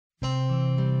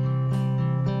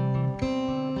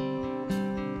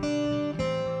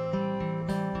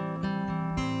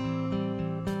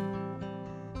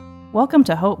Welcome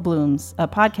to Hope Blooms, a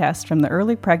podcast from the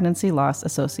Early Pregnancy Loss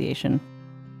Association.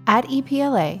 At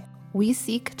EPLA, we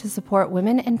seek to support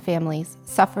women and families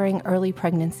suffering early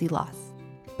pregnancy loss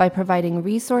by providing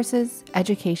resources,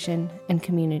 education, and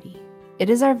community. It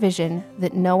is our vision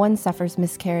that no one suffers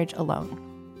miscarriage alone.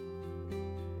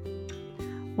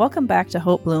 Welcome back to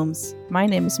Hope Blooms. My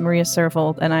name is Maria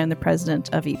Servold, and I am the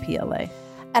president of EPLA.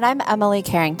 And I'm Emily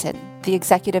Carrington, the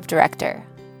executive director.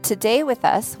 Today with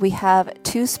us, we have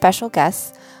two special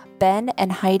guests, Ben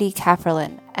and Heidi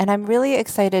Kafferlin, and I'm really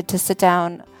excited to sit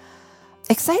down.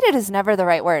 Excited is never the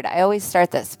right word. I always start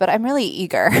this, but I'm really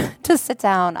eager to sit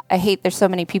down. I hate there's so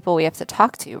many people we have to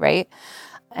talk to, right?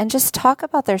 And just talk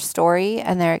about their story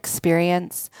and their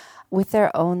experience with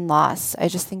their own loss. I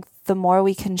just think the more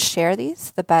we can share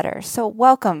these, the better. So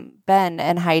welcome, Ben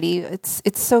and Heidi. It's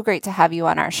so great to have you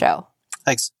on our show.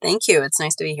 Thanks. Thank you. It's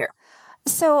nice to be here.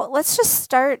 So let's just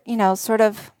start, sort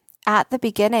of at the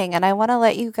beginning. And I want to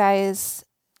let you guys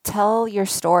tell your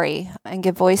story and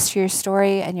give voice to your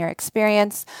story and your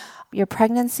experience, your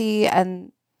pregnancy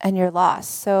and your loss.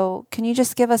 So can you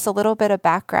just give us a little bit of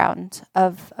background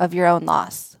of your own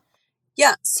loss?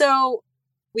 Yeah. So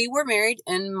we were married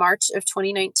in March of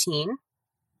 2019,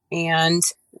 and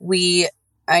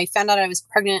I found out I was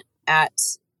pregnant at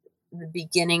the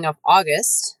beginning of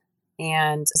August,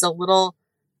 and it was a little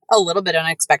bit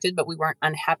unexpected, but we weren't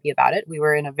unhappy about it. We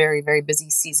were in a very, very busy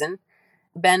season.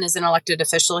 Ben is an elected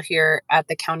official here at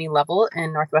the county level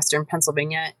in northwestern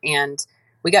Pennsylvania, and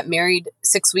we got married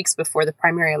 6 weeks before the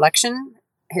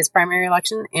his primary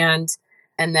election, and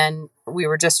then we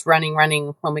were just running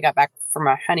when we got back from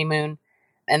our honeymoon,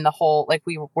 and the whole,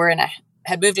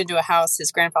 had moved into a house,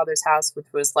 his grandfather's house, which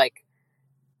was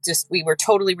we were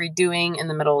totally redoing in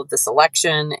the middle of this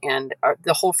election, and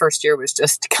the whole first year was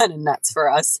just kind of nuts for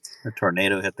us. A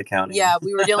tornado hit the county. Yeah,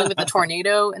 we were dealing with a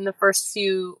tornado in the first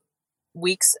few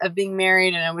weeks of being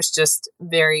married, and it was just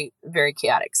very, very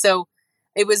chaotic. So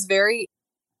it was very,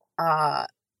 I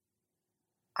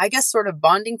guess, sort of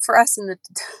bonding for us in the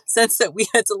sense that we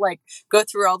had to go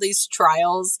through all these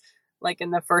trials, in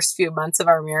the first few months of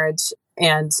our marriage,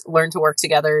 and learn to work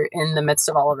together in the midst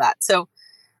of all of that. So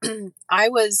I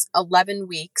was 11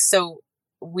 weeks. So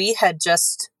we had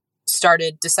just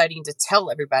started deciding to tell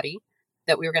everybody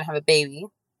that we were going to have a baby.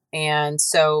 And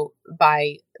so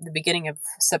by the beginning of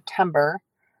September,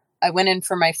 I went in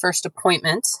for my first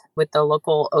appointment with the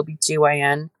local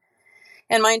OBGYN.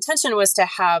 And my intention was to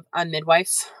have a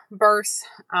midwife birth.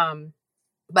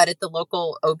 But at the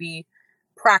local OB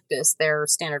practice, their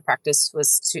standard practice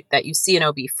was that you see an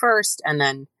OB first, and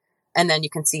then you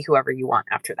can see whoever you want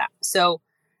after that. So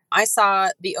I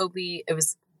saw the OB.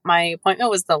 My appointment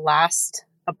was the last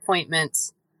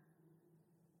appointment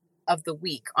of the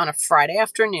week on a Friday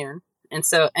afternoon. And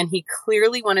he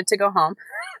clearly wanted to go home.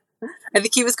 I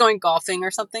think he was going golfing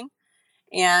or something.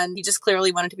 And he just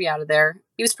clearly wanted to be out of there.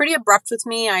 He was pretty abrupt with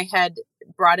me. I had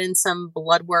brought in some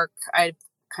blood work. I had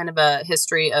kind of a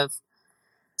history of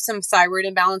some thyroid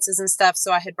imbalances and stuff.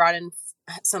 So I had brought in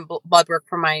some blood work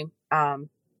for my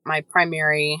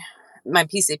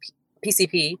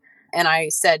PCP. And I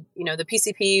said, the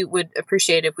PCP would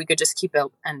appreciate if we could just keep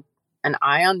an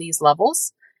eye on these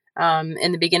levels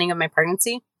in the beginning of my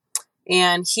pregnancy.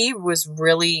 And he was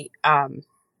really,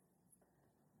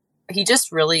 he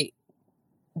just really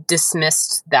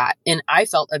dismissed that in, I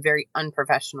felt, a very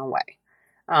unprofessional way.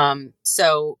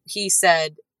 So he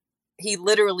said, he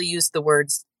literally used the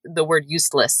word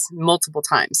useless multiple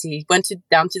times. He went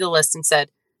down through the list and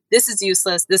said, this is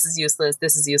useless, this is useless,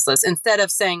 this is useless. Instead of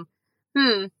saying,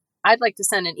 I'd like to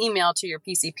send an email to your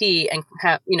PCP and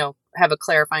have a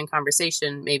clarifying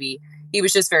conversation. Maybe he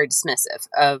was just very dismissive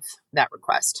of that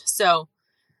request. So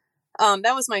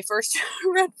that was my first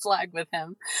red flag with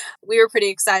him. We were pretty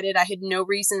excited. I had no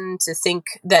reason to think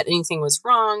that anything was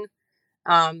wrong.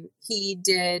 He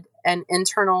did an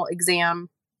internal exam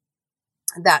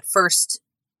that first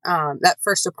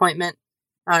appointment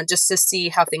just to see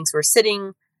how things were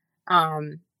sitting.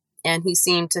 And he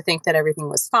seemed to think that everything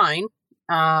was fine.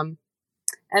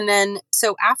 And then,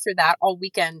 so after that, all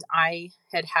weekend, I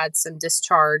had some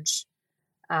discharge.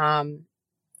 And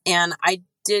I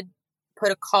did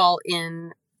put a call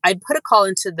in. I'd put a call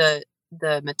into the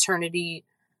maternity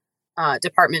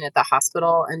department at the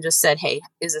hospital and just said, hey,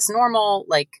 is this normal?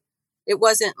 It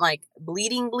wasn't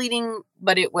bleeding,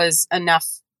 but it was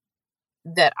enough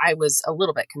that I was a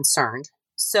little bit concerned.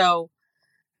 So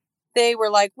they were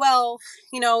like, well,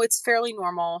 it's fairly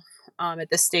normal at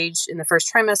this stage in the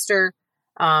first trimester.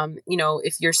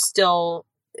 If you're still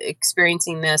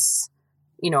experiencing this,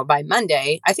 by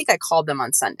Monday, I think I called them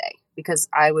on Sunday because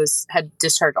I had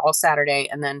discharged all Saturday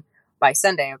and then by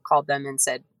Sunday, I called them and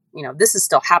said, this is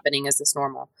still happening. Is this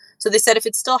normal? So they said, if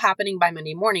it's still happening by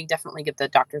Monday morning, definitely give the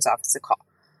doctor's office a call.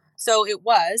 So it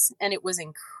was, and it was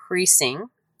increasing.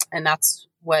 And that's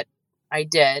what I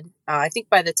did. I think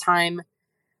by the time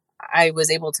I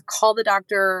was able to call the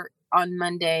doctor on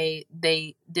Monday,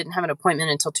 they didn't have an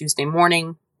appointment until Tuesday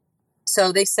morning.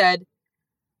 So they said,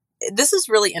 this is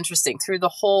really interesting. Through the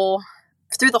whole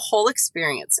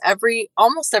experience,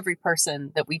 almost every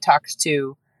person that we talked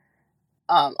to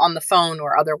on the phone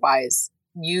or otherwise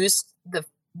used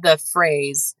the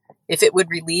phrase, if it would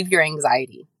relieve your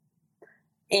anxiety.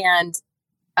 And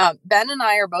Ben and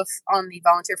I are both on the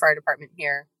volunteer fire department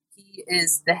here. He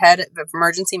is the head of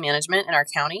emergency management in our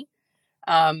county.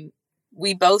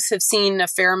 We both have seen a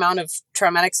fair amount of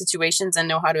traumatic situations and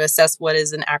know how to assess what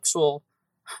is an actual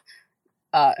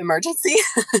emergency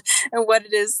and what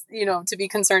it is, to be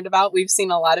concerned about. We've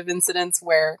seen a lot of incidents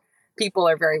where people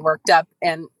are very worked up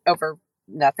and over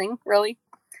nothing really.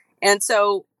 And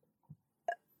so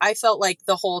I felt like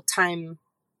the whole time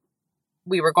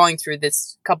we were going through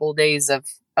this couple of days of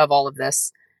all of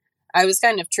this, I was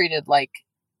kind of treated like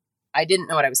I didn't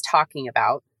know what I was talking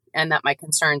about and that my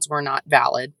concerns were not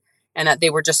valid and that they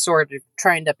were just sort of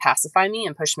trying to pacify me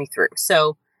and push me through.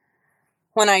 So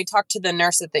when I talked to the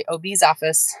nurse at the OB's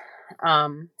office,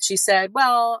 she said,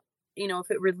 well, if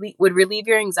it would relieve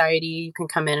your anxiety, you can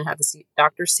come in and have the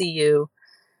doctor see you.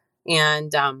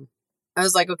 And I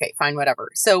was like, okay, fine, whatever.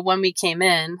 So when we came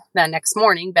in that next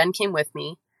morning, Ben came with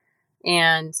me,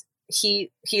 and he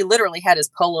literally had his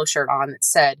polo shirt on that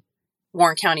said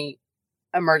Warren County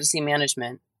Emergency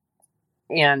Management.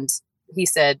 And he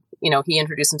said, he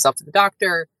introduced himself to the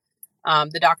doctor.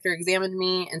 The doctor examined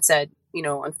me and said,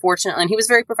 unfortunately, and he was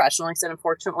very professional. He said,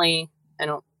 unfortunately, I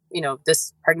don't,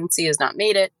 this pregnancy has not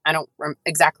made it. I don't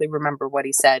exactly remember what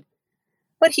he said,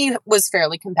 but he was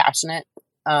fairly compassionate.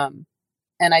 And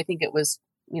I think it was,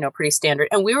 pretty standard.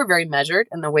 And we were very measured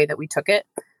in the way that we took it.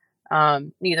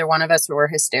 Neither one of us were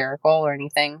hysterical or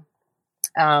anything.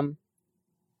 And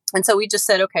so we just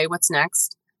said, okay, what's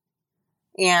next?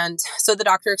 And so the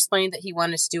doctor explained that he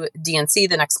wanted to do a DNC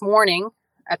the next morning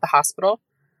at the hospital.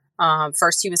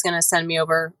 First, he was going to send me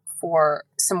over for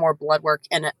some more blood work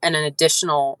and an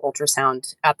additional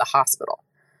ultrasound at the hospital.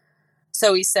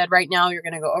 So he said, right now you're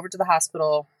going to go over to the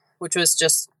hospital, which was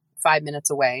just 5 minutes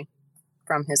away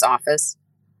from his office.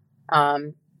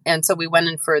 And so we went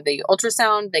in for the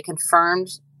ultrasound. They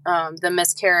confirmed the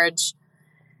miscarriage.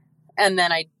 And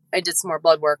then I did some more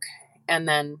blood work. And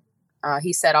then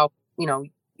he said,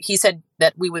 he said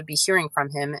that we would be hearing from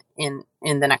him in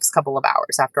the next couple of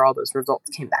hours after all those results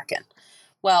came back in.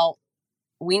 Well,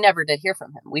 we never did hear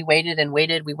from him. We waited and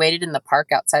waited. We waited in the park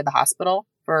outside the hospital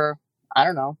for, I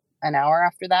don't know, an hour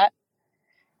after that.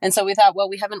 And so we thought, well,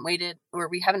 we haven't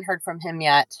heard from him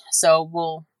yet. So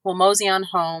we'll mosey on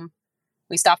home.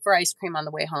 We stopped for ice cream on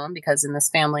the way home because in this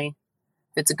family,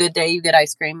 if it's a good day, you get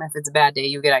ice cream. If it's a bad day,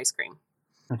 you get ice cream.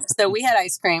 So we had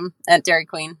ice cream at Dairy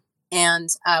Queen, and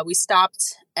we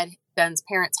stopped at Ben's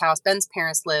parents' house. Ben's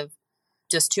parents live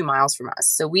just 2 miles from us.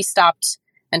 So we stopped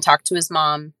and talked to his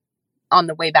mom on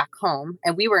the way back home.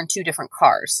 And we were in 2 different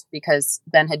cars because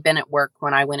Ben had been at work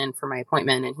when I went in for my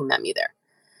appointment and he met me there.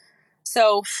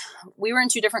 So we were in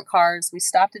 2 different cars. We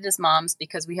stopped at his mom's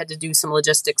because we had to do some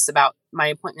logistics about my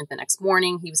appointment the next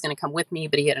morning. He was going to come with me,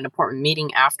 but he had an appointment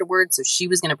meeting afterwards. So she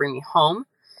was going to bring me home.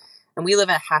 And we live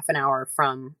a half an hour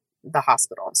from the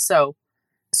hospital. So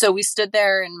we stood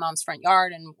there in Mom's front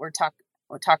yard and we're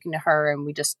talking to her, and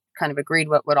we just kind of agreed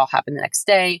what would all happen the next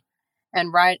day.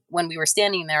 And right when we were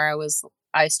standing there,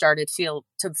 I started to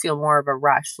feel more of a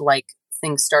rush, like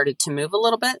things started to move a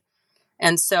little bit.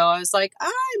 And so I was like,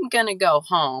 I'm going to go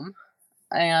home.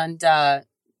 And I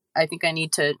think I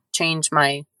need to change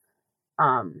my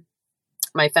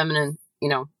my feminine,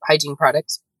 hygiene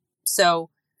products. So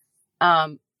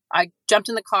I jumped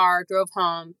in the car, drove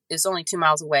home. It's only 2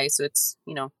 miles away. So it's,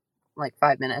 like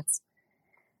 5 minutes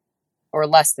or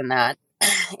less than that.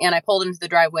 And I pulled into the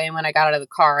driveway. And when I got out of the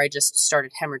car, I just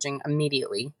started hemorrhaging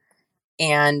immediately.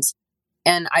 And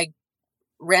I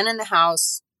ran in the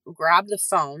house, grabbed the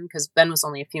phone because Ben was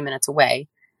only a few minutes away.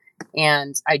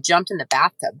 And I jumped in the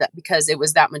bathtub because it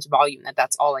was that much volume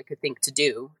that's all I could think to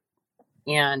do.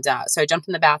 And so I jumped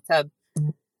in the bathtub,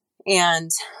 and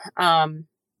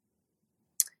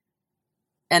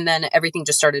then everything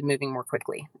just started moving more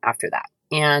quickly after that.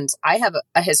 And I have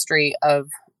a history of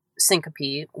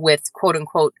syncope with quote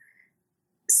unquote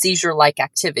seizure-like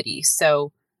activity.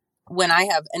 So when I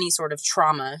have any sort of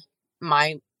trauma,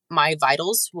 my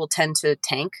vitals will tend to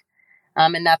tank.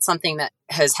 And that's something that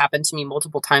has happened to me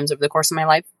multiple times over the course of my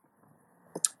life.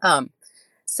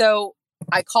 So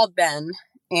I called Ben,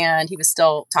 and he was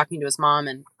still talking to his mom,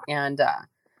 and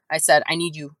I said, I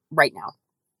need you right now.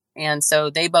 And so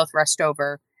they both rushed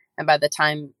over, and by the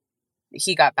time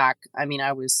he got back, I mean,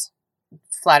 I was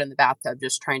flat in the bathtub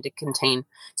just trying to contain.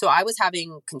 So I was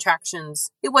having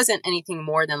contractions. It wasn't anything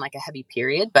more than like a heavy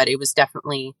period, but it was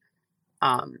definitely,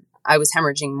 I was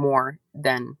hemorrhaging more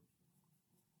than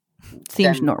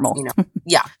Seemed normal.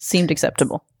 Yeah. Seemed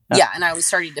acceptable. Yeah. And I was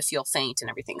starting to feel faint and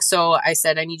everything. So I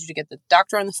said, I need you to get the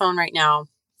doctor on the phone right now.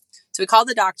 So we called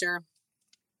the doctor,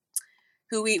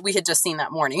 who we had just seen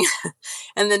that morning.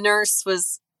 And the nurse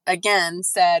was, again,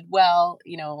 said, well,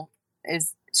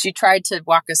 she tried to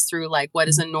walk us through like what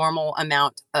is a normal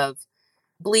amount of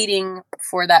bleeding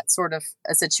for that sort of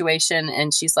a situation.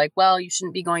 And she's like, well, you should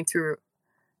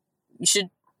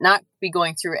not be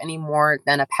going through any more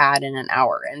than a pad in an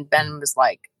hour. And Ben was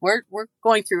like, we're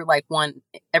going through like one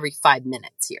every 5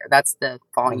 minutes here. That's the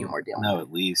volume we're dealing with. No,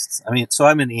 at least. I mean, so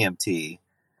I'm an EMT,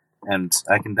 and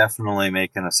I can definitely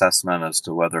make an assessment as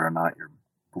to whether or not you're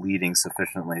bleeding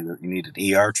sufficiently that you need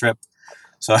an ER trip.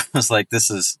 So I was like,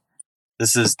 this is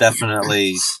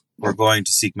definitely, we're going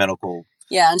to seek medical.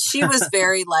 Yeah. And she was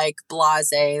very like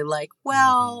blasé, like,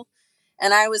 well,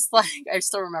 and I was like, I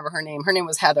still remember her name. Her name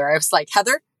was Heather. I was like,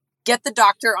 Heather, get the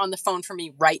doctor on the phone for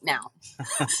me right now.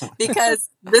 Because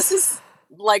this is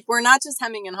like, we're not just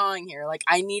hemming and hawing here. Like,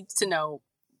 I need to know,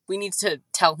 we need to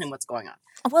tell him what's going on.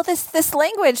 Well, this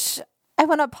language, I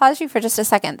want to pause you for just a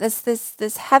second.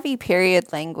 This heavy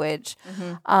period language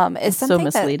is something so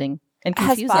misleading and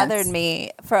confusing. Has bothered me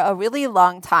for a really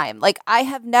long time. Like, I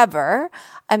have never,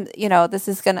 this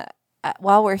is gonna,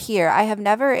 while we're here, I have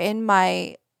never in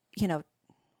my,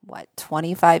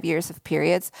 25 years of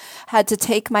periods had to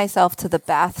take myself to the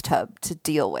bathtub to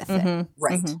deal with it.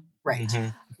 Right. Right. Mm-hmm.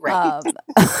 Right.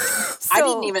 So, I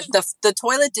didn't even, the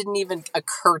toilet didn't even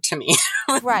occur to me.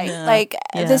 Right.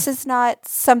 Yeah. This is not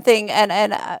something,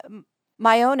 and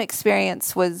my own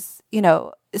experience was,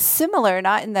 similar,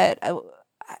 not in that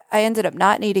I ended up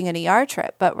not needing an ER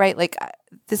trip, but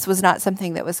this was not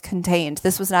something that was contained.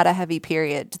 This was not a heavy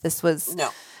period. This was,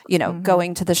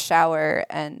 going to the shower,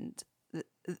 and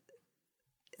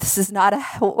this is not a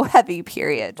heavy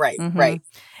period. Right. Right.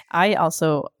 I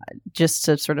also, just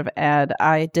to sort of add,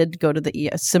 I did go to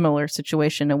a similar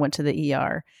situation and went to the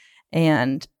ER,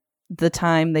 and the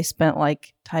time they spent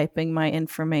like typing my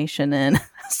information in,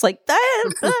 it's like,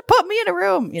 put me in a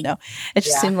room, It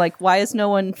just seemed like, why is no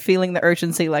one feeling the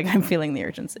urgency like I'm feeling the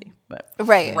urgency? But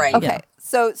right. Okay.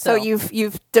 So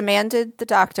you've demanded the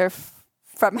doctor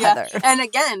from Heather. And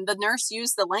again, the nurse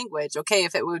used the language, okay,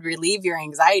 if it would relieve your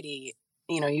anxiety,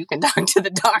 you can talk to the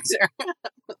doctor.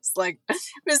 It's like,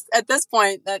 at this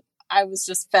point that I was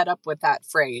just fed up with that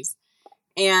phrase.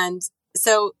 And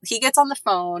so he gets on the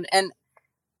phone, and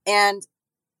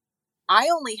I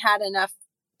only had enough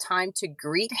time to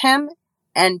greet him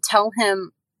and tell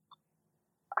him,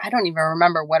 I don't even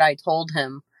remember what I told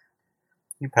him.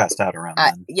 You passed out around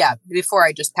then. Yeah, before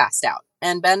I just passed out.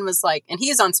 And Ben was like, and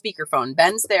he's on speakerphone.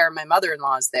 Ben's there. My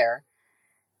mother-in-law's there.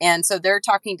 And so they're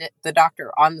talking to the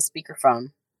doctor on the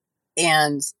speakerphone.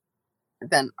 And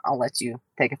then I'll let you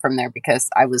take it from there because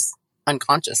I was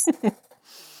unconscious.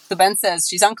 So Ben says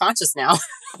she's unconscious now.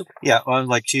 Yeah, well,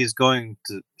 like she's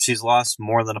lost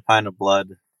more than a pint of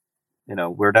blood.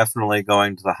 We're definitely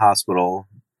going to the hospital.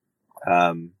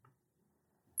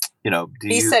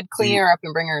 He said clean her up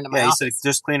and bring her into my office. Yeah, he said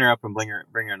just clean her up and bring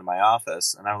her into my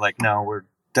office. And I'm like, no, we're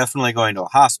definitely going to a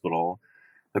hospital.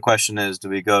 The question is, do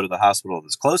we go to the hospital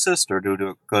that's closest, or do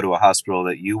we go to a hospital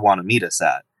that you want to meet us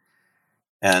at?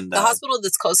 And the hospital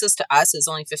that's closest to us is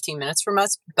only 15 minutes from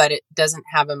us, but it doesn't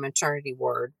have a maternity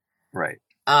ward. Right.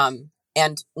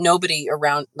 And nobody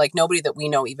that we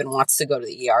know even wants to go to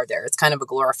the ER there. It's kind of a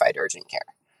glorified urgent care.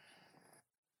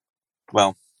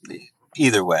 Well,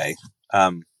 either way,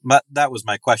 but that was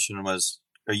my question was,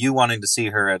 are you wanting to see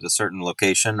her at a certain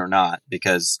location or not?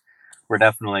 Because we're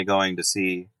definitely going to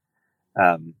see,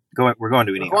 we're going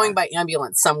to an ER. Going by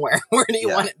ambulance somewhere. Where do you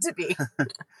want it to be?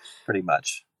 Pretty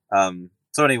much.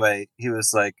 So anyway, he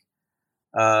was like,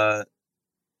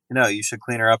 you should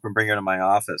clean her up and bring her to my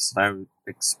office. And I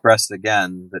expressed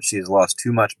again that she's lost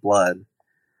too much blood.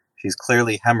 She's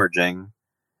clearly hemorrhaging.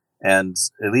 And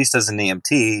at least as an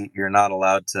EMT, you're not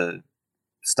allowed to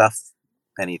stuff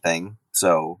anything.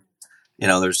 So,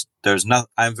 there's no,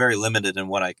 I'm very limited in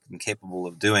what I'm capable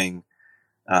of doing,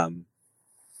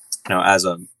 as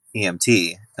an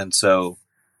EMT. And so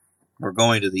we're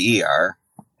going to the ER,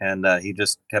 and he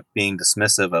just kept being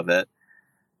dismissive of it.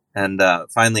 And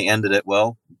finally ended it,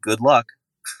 well, good luck.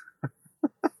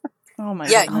 Oh my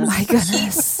goodness. Oh my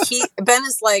goodness. Ben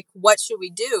is like, what should we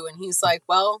do? And he's like,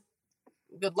 well,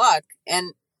 good luck.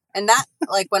 And that,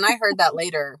 like, when I heard that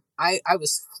later, I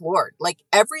was floored. Like,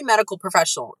 every medical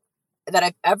professional that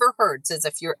I've ever heard says,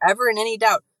 if you're ever in any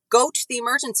doubt, go to the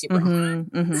emergency room.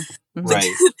 Right.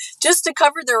 Just to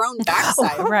cover their own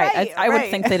backside. Right. I would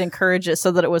think they'd encourage it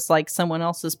so that it was like someone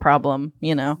else's problem,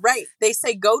 you know? Right. They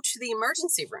say go to the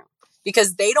emergency room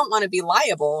because they don't want to be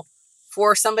liable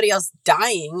for somebody else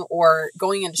dying or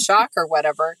going into shock or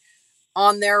whatever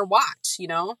on their watch, you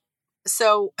know?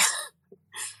 So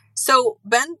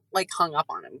Ben like hung up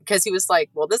on him because he was like,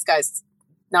 well, this guy's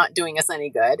not doing us any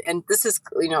good. And this is,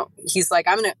 you know, he's like,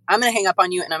 I'm going to hang up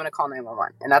on you and I'm going to call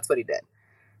 911. And that's what he did.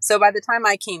 So by the time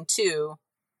I came to,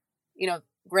 you know,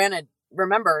 granted,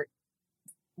 remember,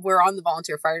 we're on the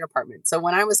volunteer fire department. So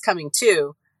when I was coming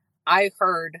to, I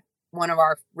heard one of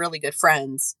our really good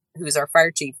friends, who's our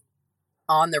fire chief,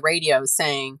 on the radio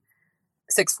saying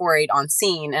 648 on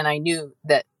scene. And I knew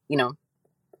that, you know,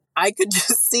 I could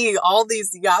just see all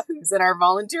these yahoos in our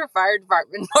volunteer fire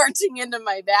department marching into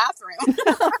my bathroom.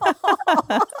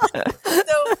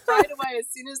 So right away, as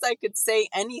soon as I could say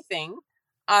anything,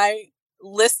 I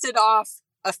listed off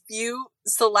a few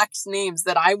select names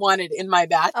that I wanted in my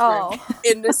bathroom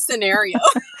in this scenario.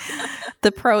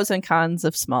 The pros and cons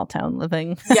of small town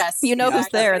living. Yes. You know who's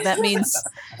there. That means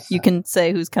you can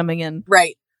say who's coming in.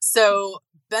 Right. So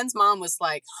Ben's mom was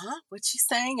like, huh? What's she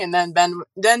saying? And then Ben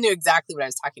knew exactly what I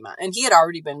was talking about. And he had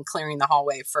already been clearing the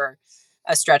hallway for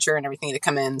a stretcher and everything to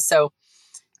come in. So,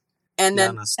 and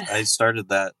then I started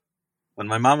that when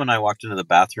my mom and I walked into the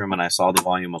bathroom and I saw the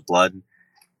volume of blood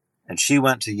and she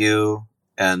went to you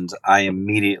and I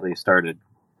immediately started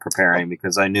preparing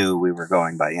because I knew we were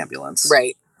going by ambulance.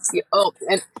 Right. Yeah,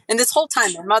 and this whole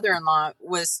time my mother-in-law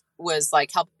was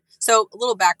like help. So a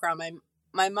little background,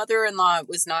 my mother-in-law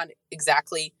was not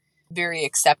exactly very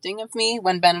accepting of me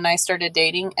when Ben and I started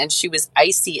dating, and she was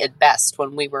icy at best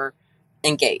when we were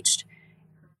engaged.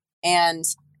 And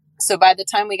so by the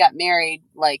time we got married,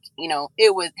 like, you know,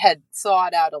 had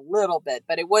thawed out a little bit,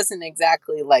 but it wasn't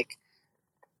exactly like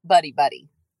buddy. To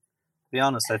be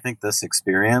honest, I think this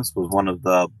experience was one of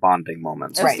the bonding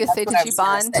moments. I was going to say, did you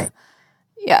bond?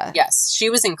 Yeah. Yes. She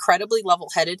was incredibly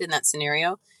level-headed in that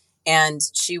scenario. And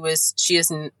she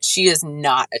is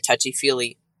not a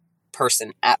touchy-feely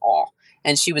person at all.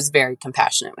 And she was very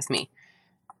compassionate with me.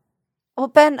 Well,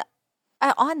 Ben,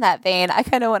 on that vein, I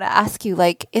kind of want to ask you,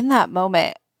 like, in that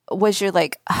moment, was your,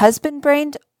 like, husband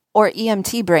brained or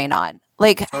EMT brain on?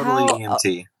 Like, totally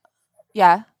EMT.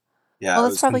 Yeah. Yeah. Well,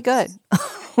 that's probably good.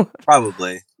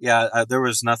 Probably. Yeah. There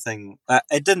was nothing.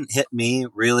 It didn't hit me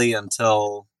really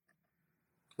until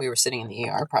we were sitting in the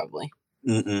ER, probably.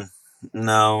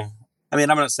 No. I mean,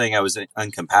 I'm not saying I was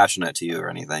uncompassionate to you or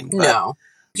anything. But no.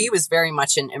 He was very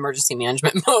much in emergency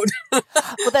management mode.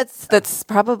 Well, that's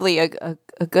probably a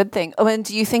good thing. Oh, and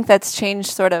do you think that's changed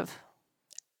sort of,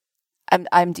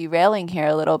 I'm derailing here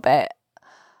a little bit,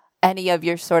 any of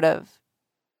your sort of,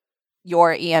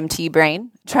 your EMT brain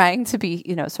trying to be,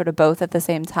 you know, sort of both at the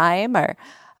same time, or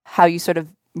how you sort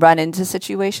of run into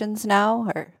situations now?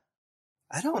 Or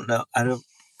I don't know. I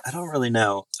don't really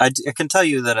know. I can tell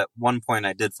you that at one point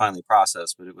I did finally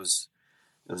process, but it was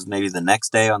maybe the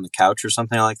next day on the couch or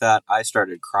something like that. I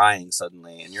started crying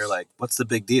suddenly, and you're like, "What's the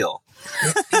big deal?"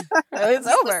 It's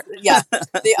over. Yeah,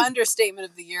 the understatement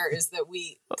of the year is that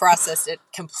we processed at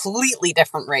completely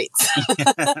different rates.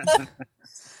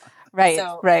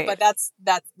 Right. But that's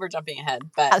we're jumping ahead.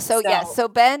 But so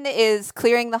Ben is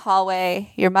clearing the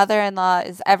hallway. Your mother-in-law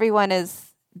everyone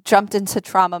is jumped into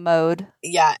trauma mode.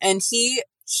 Yeah, and he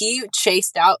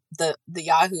chased out the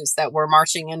yahoos that were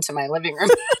marching into my living room.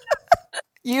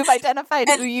 You've identified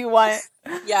who you want.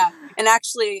 Yeah. And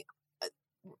actually,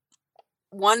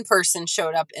 one person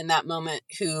showed up in that moment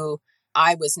who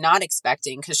I was not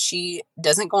expecting because she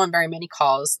doesn't go on very many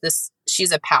calls.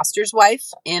 She's a pastor's wife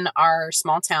in our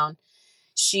small town.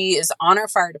 She is on our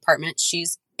fire department.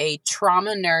 She's a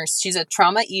trauma nurse. She's a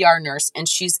trauma ER nurse, and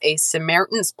she's a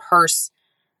Samaritan's Purse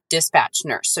dispatch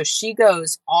nurse. So she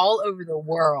goes all over the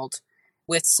world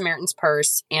with Samaritan's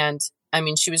Purse. And I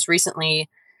mean, she was recently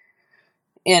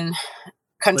in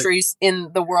countries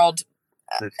in the world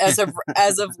as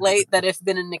of late that have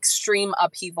been in extreme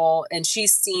upheaval, and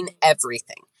she's seen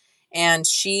everything. And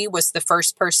she was the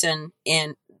first person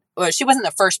in. Well, she wasn't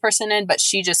the first person in, but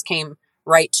she just came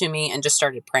right to me and just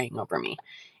started praying over me,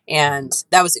 and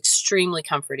that was extremely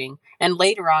comforting. And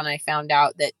later on, I found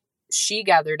out that she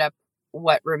gathered up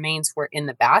what remains were in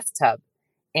the bathtub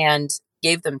and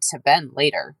gave them to Ben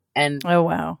later. And oh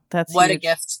wow, that's what huge. A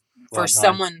gift for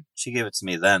someone. She gave it to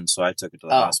me then, so I took it to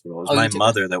the hospital. It was my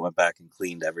mother that went back and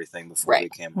cleaned everything before we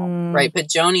came home. Right, but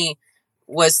Joni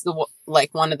was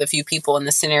like one of the few people in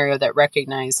the scenario that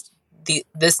recognized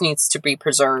this needs to be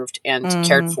preserved and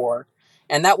cared for.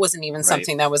 And that wasn't even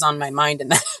something that was on my mind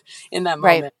in that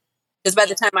moment. Because by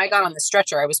the time I got on the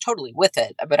stretcher, I was totally with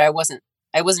it, but I wasn't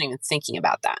even thinking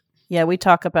about that. Yeah, we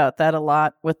talk about that a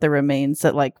lot with the remains,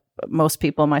 that like most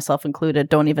people, myself included,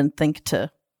 don't even think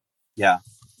to,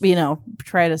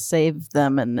 try to save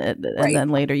them, and then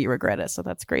later you regret it. So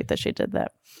that's great that she did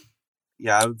that.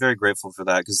 Yeah, I'm very grateful for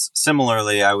that, because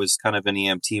similarly, I was kind of in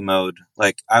EMT mode.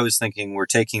 Like, I was thinking we're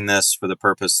taking this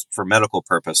for medical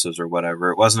purposes or whatever.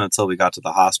 It wasn't until we got to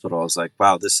the hospital I was like,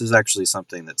 wow, this is actually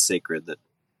something that's sacred that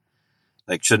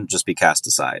like shouldn't just be cast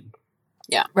aside.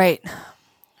 Yeah. Right.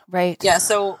 Yeah,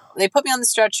 so they put me on the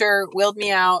stretcher, wheeled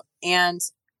me out, and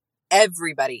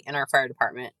everybody in our fire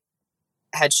department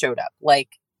had showed up.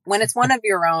 Like, when it's one of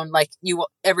your own, like,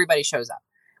 everybody shows up,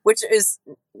 which is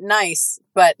nice,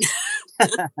 but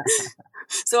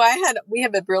so we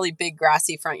have a really big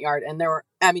grassy front yard, and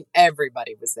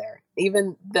everybody was there.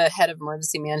 Even the head of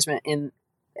emergency management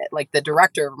like the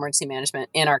director of emergency management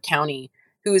in our county,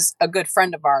 who's a good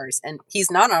friend of ours, and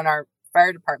he's not on our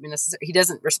fire department. He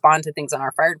doesn't respond to things on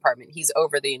our fire department. He's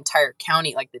over the entire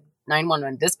county, like the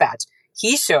 911 dispatch.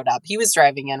 He showed up. He was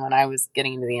driving in when I was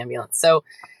getting into the ambulance. So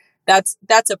that's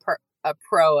a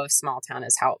pro of small town,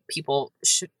 is how people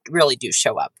really do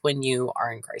show up when you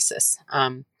are in crisis.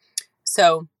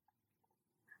 So,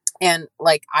 and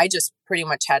like, I just pretty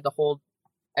much had to hold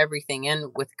everything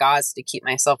in with gauze to keep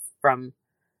myself from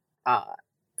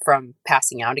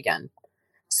passing out again.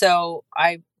 So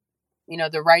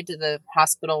the ride to the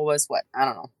hospital was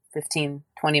 15,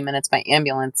 20 minutes by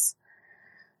ambulance.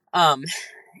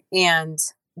 And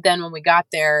then when we got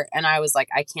there and I was like,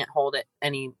 I can't hold it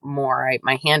anymore.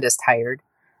 My hand is tired.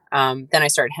 Then I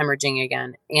started hemorrhaging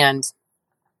again. And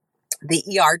the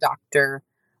ER doctor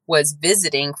was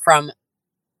visiting from,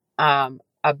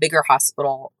 a bigger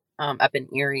hospital, up in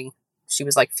Erie. She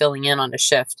was like filling in on a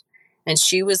shift, and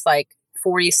she was like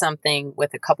 40 something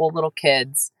with a couple little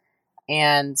kids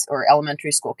or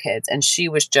elementary school kids. And she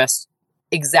was just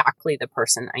exactly the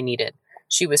person I needed.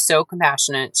 She was so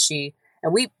compassionate.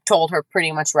 And we told her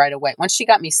pretty much right away, once she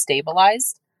got me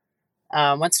stabilized,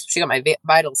 once she got my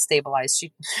vitals stabilized,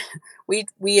 we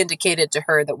indicated to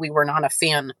her that we were not a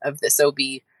fan of this OB,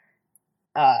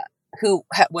 who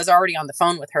was already on the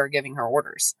phone with her, giving her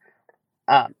orders.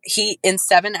 In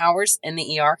 7 hours in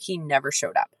the ER, he never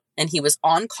showed up, and he was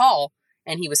on call,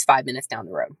 and he was 5 minutes down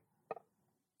the road.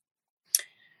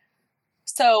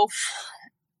 So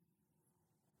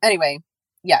anyway,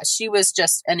 yeah, she was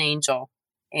just an angel,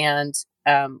 and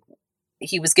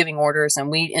he was giving orders, and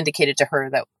we indicated to her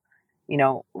that,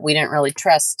 we didn't really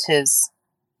trust his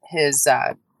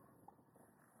I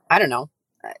don't know.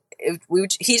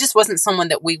 He just wasn't someone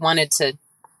that we wanted to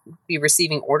be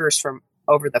receiving orders from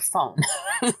over the phone,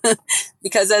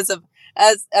 because as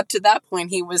up to that point,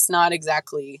 he was not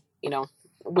exactly,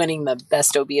 winning the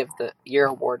best OB of the year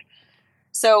award.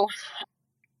 So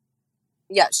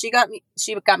yeah, she got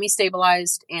me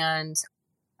stabilized, and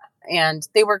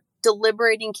they were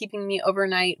deliberating keeping me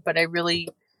overnight, but I really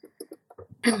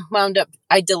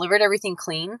I delivered everything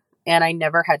clean, and I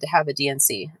never had to have a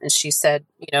DNC. And she said,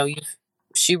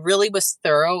 she really was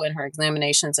thorough in her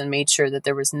examinations and made sure that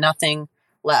there was nothing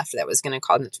left that was going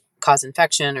to cause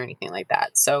infection or anything like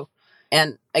that. So,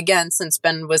 and again, since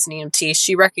Ben was an EMT,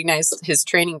 she recognized his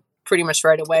training pretty much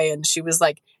right away. And she was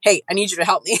like, hey, I need you to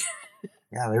help me.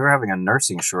 Yeah, they were having a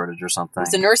nursing shortage or something. It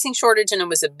was a nursing shortage, and it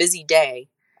was a busy day.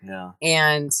 Yeah.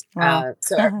 And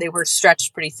so they were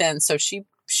stretched pretty thin. So she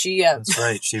that's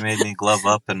right. She made me glove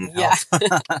up and yeah.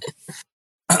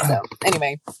 So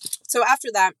anyway, so after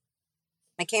that,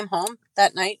 I came home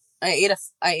that night. I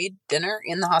ate dinner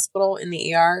in the hospital in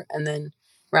the ER, and then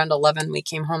around 11 we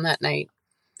came home that night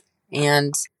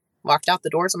and walked out the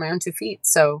doors on my own 2 feet.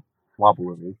 So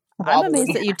wobbly. I'm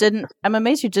amazed that you didn't. I'm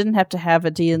amazed you didn't have to have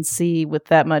a DNC with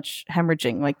that much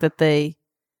hemorrhaging. Like, that they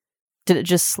did it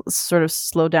just sort of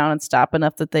slow down and stop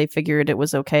enough that they figured it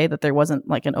was okay, that there wasn't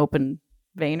like an open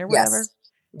vein or whatever.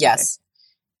 Yes.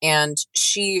 Okay. And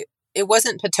it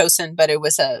wasn't Pitocin, but it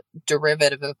was a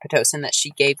derivative of Pitocin that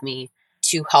she gave me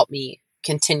to help me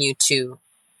continue to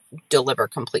deliver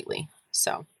completely.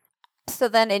 So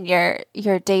then in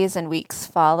your days and weeks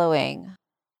following,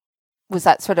 was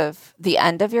that sort of the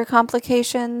end of your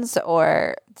complications,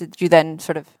 or did you then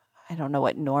sort of, I don't know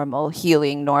what normal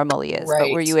healing normally is, right,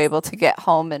 but were you able to get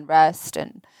home and rest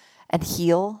and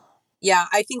heal? Yeah,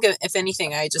 I think if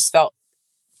anything, I just felt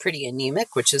pretty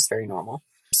anemic, which is very normal.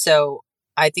 So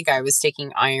I think I was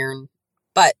taking iron,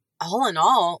 but all in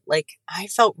all, like, I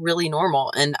felt really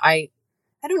normal. And I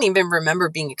I don't even remember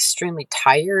being extremely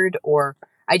tired, or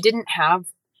I didn't have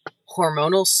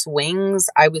hormonal swings.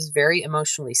 I was very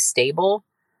emotionally stable.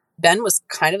 Ben was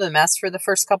kind of a mess for the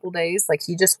first couple days. Like,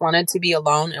 he just wanted to be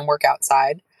alone and work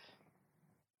outside.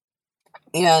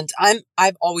 And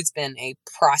I've always been a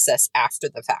process after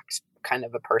the fact kind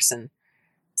of a person.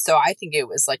 So I think it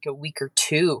was like a week or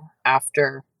two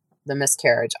after the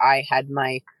miscarriage, I had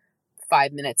my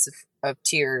 5 minutes of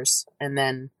tears. And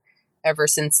then ever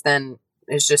since then,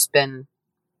 it's just been,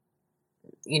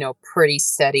 pretty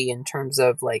steady in terms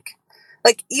of like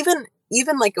even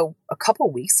like a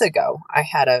couple weeks ago,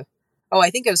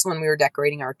 I think it was when we were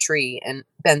decorating our tree, and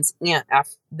Ben's aunt,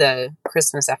 the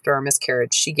Christmas after our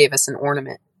miscarriage, she gave us an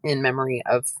ornament in memory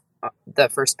of the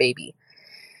first baby.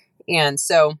 And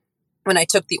so when I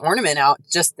took the ornament out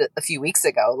just a few weeks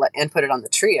ago and put it on the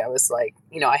tree, I was like,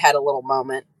 I had a little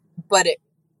moment. But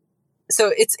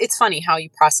it's funny how you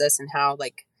process, and how,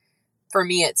 like, for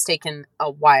me, it's taken a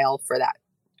while for that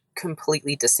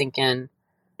completely to sink in,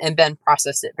 and Ben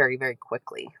processed it very, very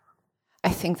quickly. I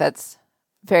think that's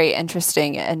very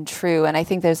interesting and true. And I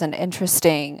think there's an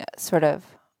interesting sort of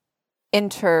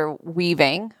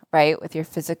interweaving, right, with your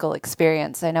physical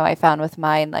experience. I know I found with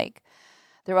mine, like,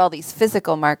 there were all these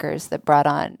physical markers that brought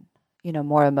on,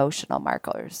 more emotional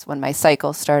markers when my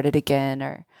cycle started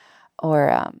again,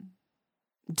 or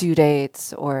due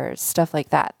dates or stuff like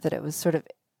that, that it was sort of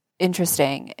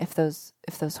interesting if those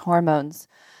hormones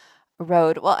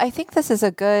rode. Well, I think this is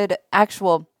a good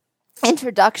actual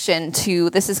introduction to,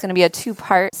 this is going to be a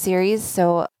 2-part series.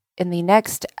 So in the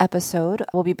next episode,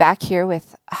 we'll be back here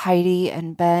with Heidi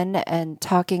and Ben and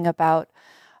talking about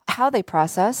how they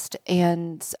processed.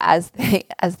 And as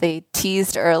they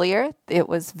teased earlier, it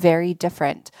was very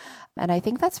different. And I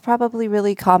think that's probably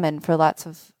really common for lots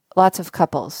of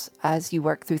couples as you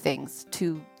work through things,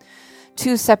 two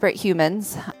separate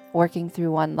humans working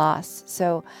through one loss.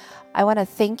 So I want to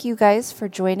thank you guys for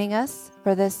joining us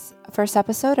for this first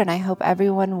episode, and I hope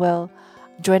everyone will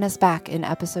join us back in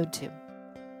episode 2.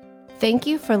 Thank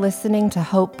you for listening to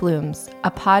Hope Blooms,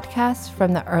 a podcast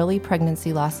from the Early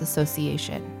Pregnancy Loss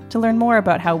Association. To learn more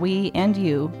about how we and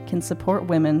you can support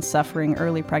women suffering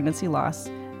early pregnancy loss,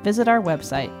 visit our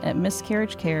website at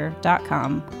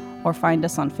miscarriagecare.com or find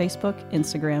us on Facebook,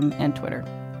 Instagram, and Twitter.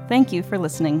 Thank you for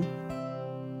listening.